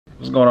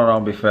What's going on,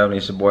 R&B family?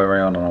 It's your boy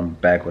Rayon, and I'm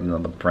back with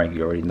another prank.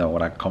 You already know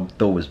when I come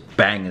through is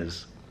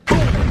bangers.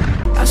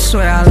 I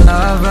swear I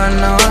love her,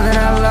 know that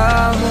I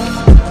love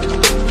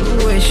her.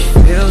 The way she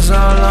feels all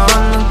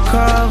on the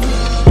cover,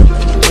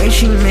 the way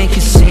she make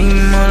it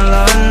seem all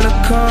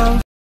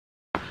undercover.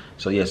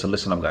 So yeah, so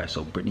listen up guys.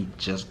 So Brittany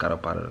just got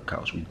up out of the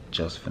couch. We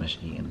just finished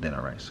eating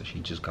dinner, right? So she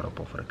just got up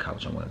off of the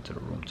couch and went into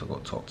the room to go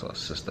talk to her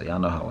sister. Y'all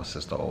know how her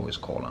sister always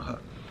calling her.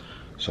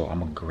 So I'm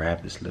gonna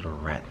grab this little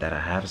rat that I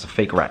have. It's a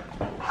fake rat.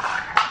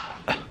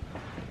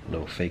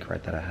 Little fake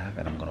rat that I have,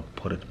 and I'm gonna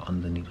put it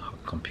underneath her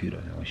computer.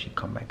 And when she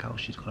come back out,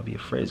 she's gonna be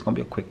afraid. It's gonna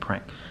be a quick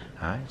prank.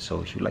 Alright, so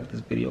if you like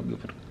this video,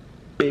 give it a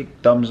big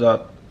thumbs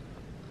up.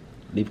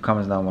 Leave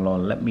comments down below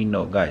and let me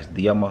know, guys.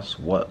 DM us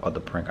what other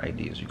prank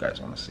ideas you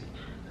guys want to see.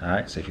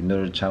 Alright, so if you're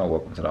new to the channel,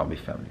 welcome to the R&B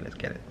family. Let's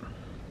get it.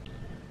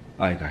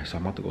 Alright guys, so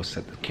I'm about to go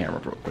set the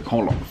camera real quick.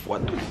 Hold on before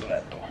I do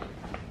that though.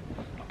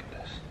 Look at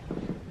this.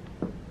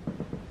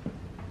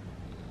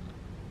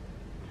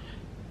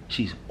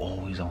 She's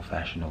always on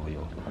Fashion Nova,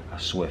 yo. I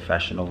swear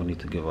Fashion Nova need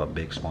to give her a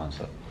big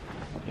sponsor.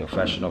 Yo,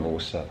 Fashion Nova,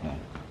 what's up, man?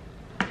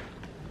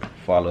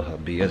 Follow her,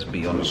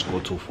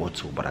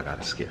 BSB_242, but I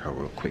gotta skip her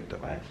real quick though,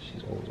 right?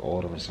 She's always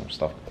ordering some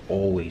stuff,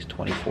 always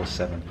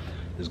 24/7.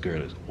 This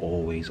girl is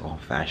always on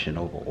Fashion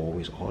Nova,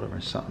 always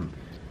ordering something.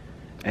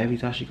 Every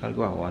time she gotta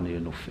go out, oh, I need a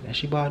new fit. And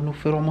she buy a new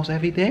fit almost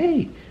every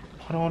day.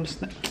 I don't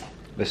understand.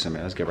 Listen,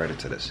 man, let's get right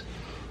into this.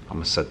 I'm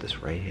gonna set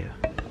this right here.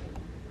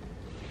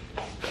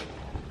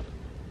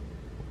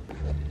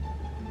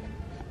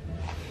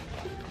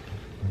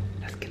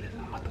 Let's get it.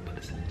 I'm about to put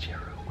this in the chair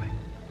real quick.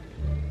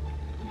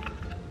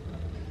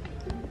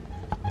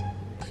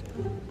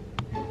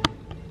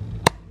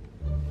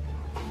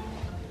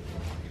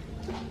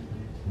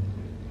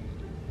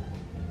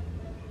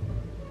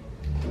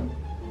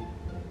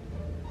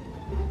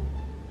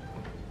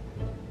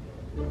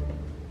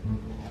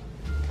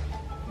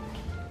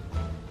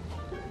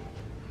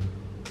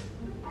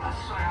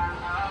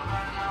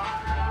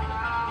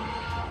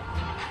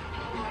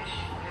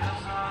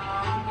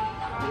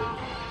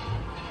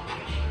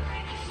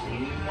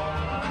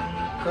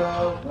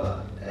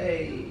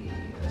 'Hey,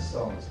 that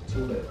song is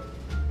too lit.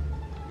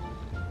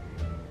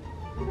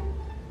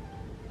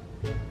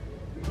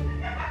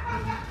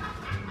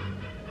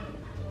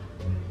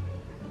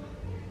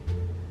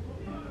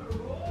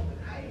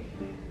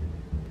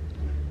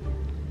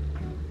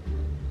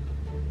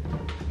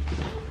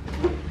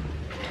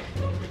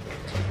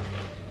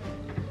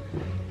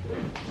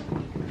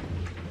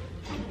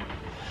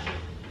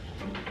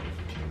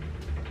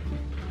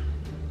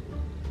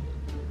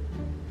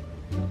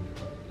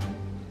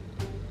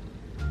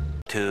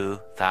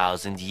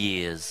 $2,000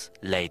 years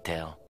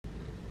later.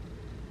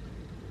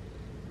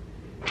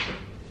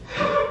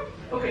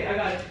 Okay, I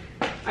got it.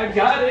 I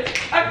got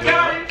it. I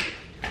got it.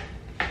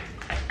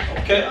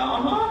 Okay,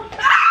 Ah!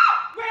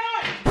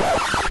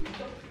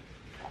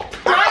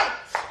 Right!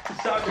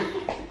 Sorry.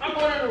 I'm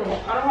going in the room.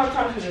 I don't have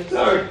time for this.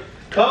 Sorry.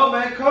 Come,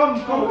 man, come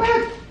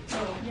back.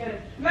 Oh, get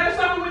it. You gotta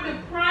stop me with the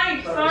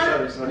prank, son.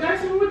 Sorry. You gotta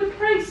stop me with the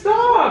prank.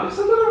 Stop. It's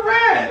a little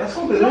rat. That's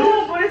what it is.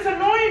 No, but it's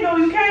annoying though.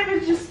 You can't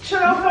even just chill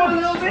out for a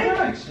little bit.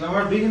 Relax. Your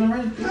heart beating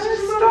already?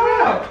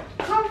 Stop.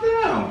 Calm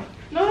down.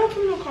 No,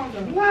 calm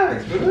down.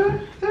 Relax, baby.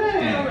 No,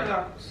 Damn.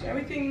 relax.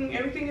 Everything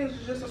is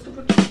just a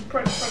stupid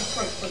prank.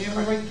 You're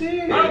right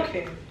there. I don't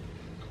care.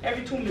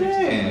 Every 2 minutes,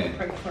 Damn.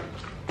 prank.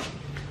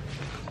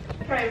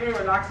 Can't even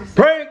relax yourself.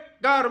 Prank!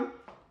 Got him!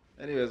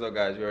 Anyways, though,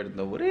 guys, you already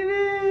know what it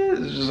is.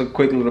 It's just a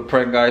quick little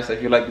prank, guys. So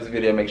if you like this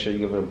video, make sure you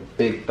give it a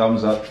big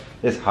thumbs up.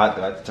 It's hot,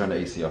 though. I had to turn the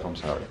AC off. I'm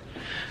sorry.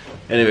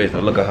 Anyways, though,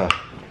 look at her.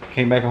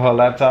 Came back on her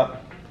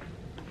laptop.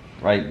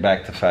 Right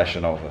back to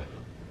Fashion Nova.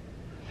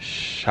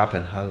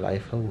 Shopping her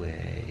life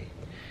away.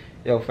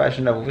 Yo,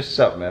 Fashion Nova, what's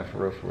up, man?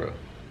 For real.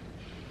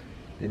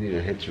 They need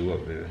to hit you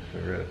up, baby. For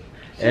real.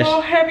 So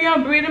heavy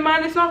on breathing,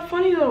 man. It's not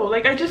funny though.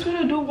 Like, I just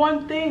want to do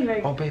one thing.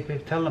 Like, oh, babe,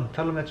 tell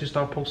them that you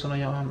start posting on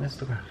your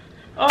Instagram.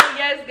 oh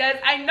yes, guys.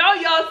 I know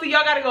y'all. So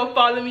y'all gotta go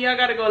follow me. Y'all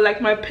gotta go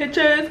like my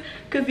pictures,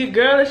 cause your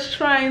girl is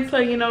trying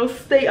to, you know,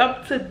 stay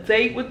up to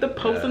date with the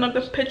posting of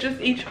the pictures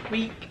each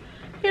week.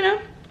 You know,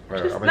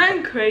 Right, just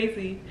nothing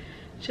crazy.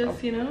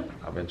 Just, you know.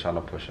 I've been trying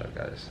to push her,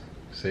 guys.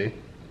 See,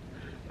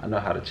 I know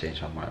how to change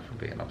her mind from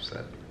being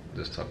upset.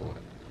 Just talk about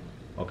it.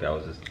 Okay, I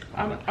was just.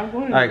 I'm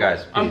going. All right,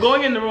 guys. I'm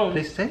going in the room.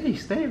 Please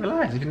stay,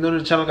 relax. If you're new to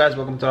the channel, guys,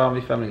 welcome to our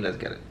R&B family. Let's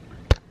get it.